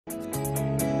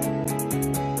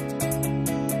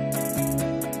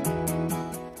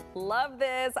love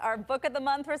this. Our book of the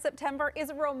month for September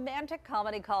is a romantic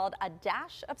comedy called A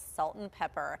Dash of Salt and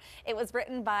Pepper. It was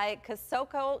written by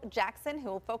Kosoko Jackson,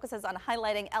 who focuses on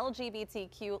highlighting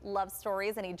LGBTQ love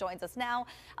stories, and he joins us now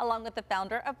along with the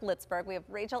founder of Pittsburgh. We have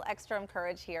Rachel Ekstrom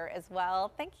Courage here as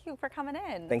well. Thank you for coming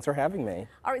in. Thanks for having me.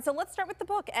 All right, so let's start with the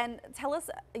book and tell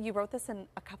us, you wrote this in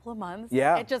a couple of months.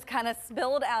 Yeah. It just kind of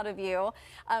spilled out of you.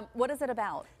 What is it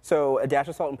about? So A Dash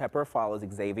of Salt and Pepper follows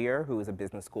Xavier, who is a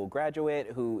business school graduate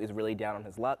who is really down on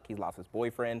his luck. He's lost his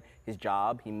boyfriend, his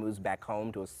job. He moves back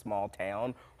home to a small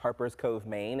town, Harper's Cove,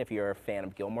 Maine. If you're a fan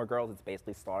of Gilmore Girls, it's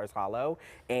basically Stars Hollow.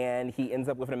 And he ends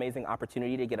up with an amazing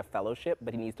opportunity to get a fellowship,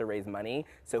 but he needs to raise money.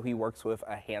 So he works with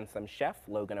a handsome chef,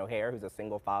 Logan O'Hare, who's a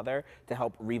single father, to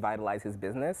help revitalize his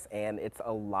business. And it's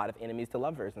a lot of enemies to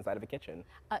lovers inside of a kitchen.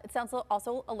 It sounds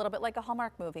also a little bit like a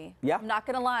Hallmark movie. Yeah. I'm not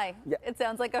gonna lie. Yeah. It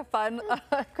sounds like a fun,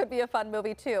 could be a fun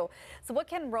movie too. So what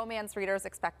can romance readers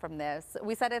expect from this?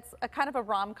 We said it's a kind of a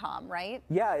rom-com, right?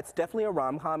 Yeah, it's definitely a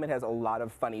rom-com. It has a lot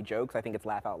of funny jokes. I think it's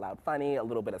laugh out loud funny, a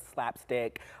little bit of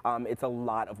slapstick. It's a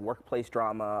lot of workplace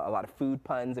drama, a lot of food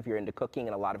puns if you're into cooking,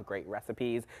 and a lot of great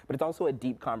recipes. But it's also a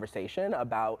deep conversation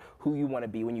about who you want to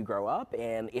be when you grow up,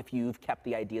 and if you've kept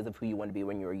the ideas of who you want to be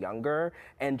when you were younger,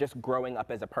 and just growing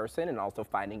up as a person, and also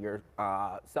finding your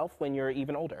self when you're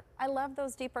even older. I love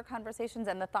those deeper conversations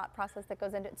and the thought process that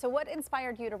goes into it. So what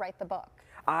inspired you to write the book?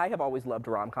 I have always loved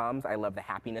rom-coms. I love the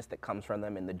happiness that comes from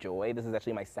them and the joy. This is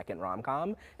actually my second rom-com,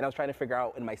 and I was trying to figure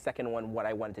out in my second one what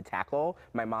I wanted to tackle.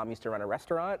 My mom used to run a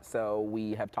restaurant, so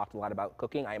we have talked a lot about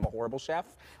cooking. I am a horrible chef,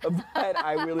 but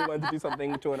I really wanted to do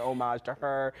something to an homage to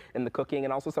her in the cooking,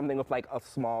 and also something with like a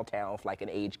small town with like an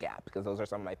age gap, because those are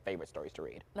some of my favorite stories to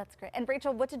read. That's great. And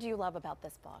Rachel, what did you love about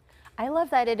this book? I love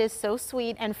that it is so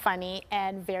sweet and funny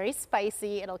and very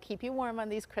spicy. It'll keep you warm on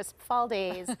these crisp fall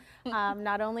days.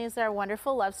 Not only is there a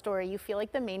wonderful love story, you feel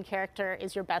like the main character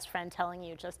is your best friend telling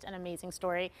you just an amazing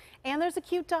story, and there's a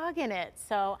cute dog in it,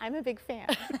 so I'm a big fan.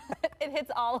 It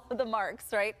hits all of the marks,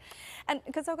 right? And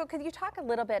Kosoko, could you talk a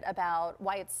little bit about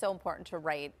why it's so important to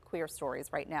write queer stories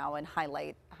right now and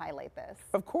highlight this?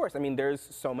 Of course. I mean, there's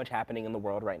so much happening in the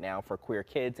world right now for queer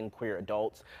kids and queer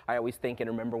adults. I always think and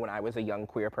remember when I was a young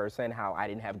queer person how I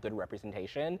didn't have good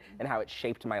representation and how it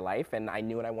shaped my life, and I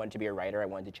knew when I wanted to be a writer, I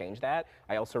wanted to change that.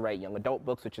 I also write young adult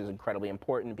books, which is incredibly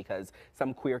important because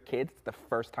some queer kids, it's the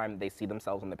first time they see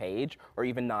themselves on the page, or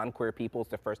even non-queer people, it's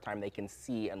the first time they can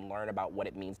see and learn about what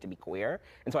it means to be queer.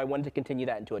 And so I wanted to continue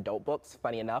that into adult books.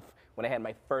 Funny enough, when I had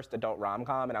my first adult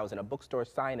rom-com and I was in a bookstore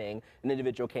signing, an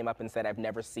individual came up and said, "I've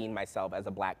never seen myself as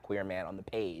a black queer man on the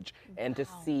page." And to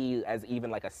see, as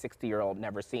even like a 60-year-old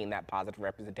never seen that positive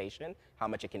representation, how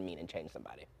much it can mean and change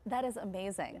somebody. That is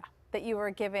amazing that you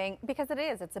were giving, because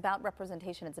it's about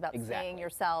representation. It's about seeing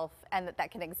yourself and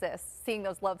that can exist, seeing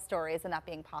those love stories and that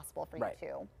being possible for you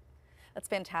too. That's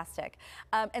fantastic.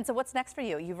 And so what's next for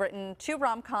you? You've written 2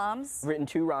 rom-coms. I've written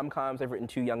 2 rom-coms. I've written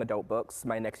 2 young adult books.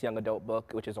 My next young adult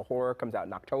book, which is a horror, comes out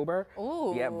in October.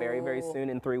 Ooh. Yeah, very, very soon,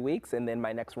 in 3 weeks. And then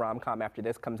my next rom-com after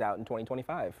this comes out in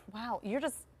 2025. Wow, you're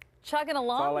just chugging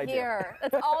along here.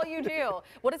 That's all you do.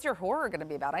 What is your horror going to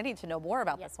be about? I need to know more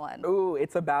about this one. Ooh,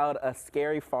 it's about a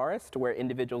scary forest where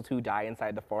individuals who die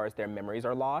inside the forest, their memories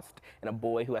are lost, and a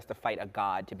boy who has to fight a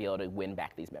god to be able to win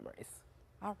back these memories.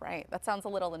 All right, that sounds a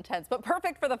little intense, but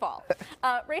perfect for the fall.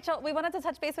 Rachel, we wanted to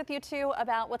touch base with you too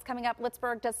about what's coming up.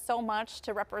 Pittsburgh does so much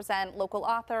to represent local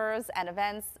authors and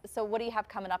events. So what do you have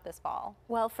coming up this fall?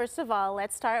 Well, first of all,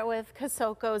 let's start with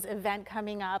Kosoko's event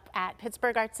coming up at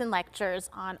Pittsburgh Arts and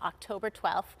Lectures on October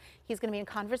 12th. He's going to be in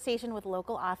conversation with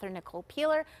local author Nicole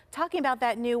Peeler, talking about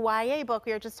that new YA book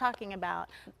we were just talking about.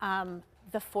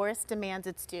 The Forest Demands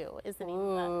Its Due is the name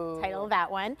of the title of that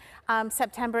one.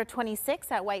 September 26th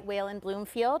at White Whale in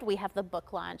Bloomfield, we have the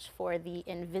book launch for The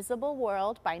Invisible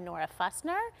World by Nora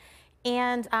Fussner.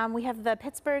 And we have the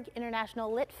Pittsburgh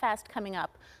International Lit Fest coming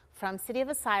up from City of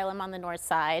Asylum on the north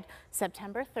side,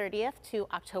 September 30th to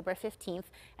October 15th.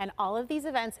 And all of these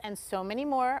events and so many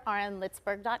more are on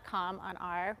Pittsburgh.com on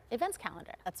our events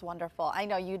calendar. That's wonderful. I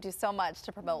know you do so much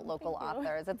to promote local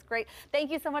authors. It's great.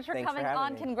 Thank you so much for coming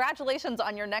on. Congratulations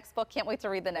on your next book. Can't wait to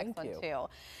read the next one too.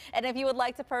 And if you would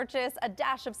like to purchase A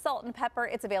Dash of Salt and Pepper,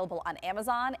 it's available on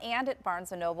Amazon and at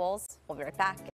Barnes & Noble's. We'll be right back.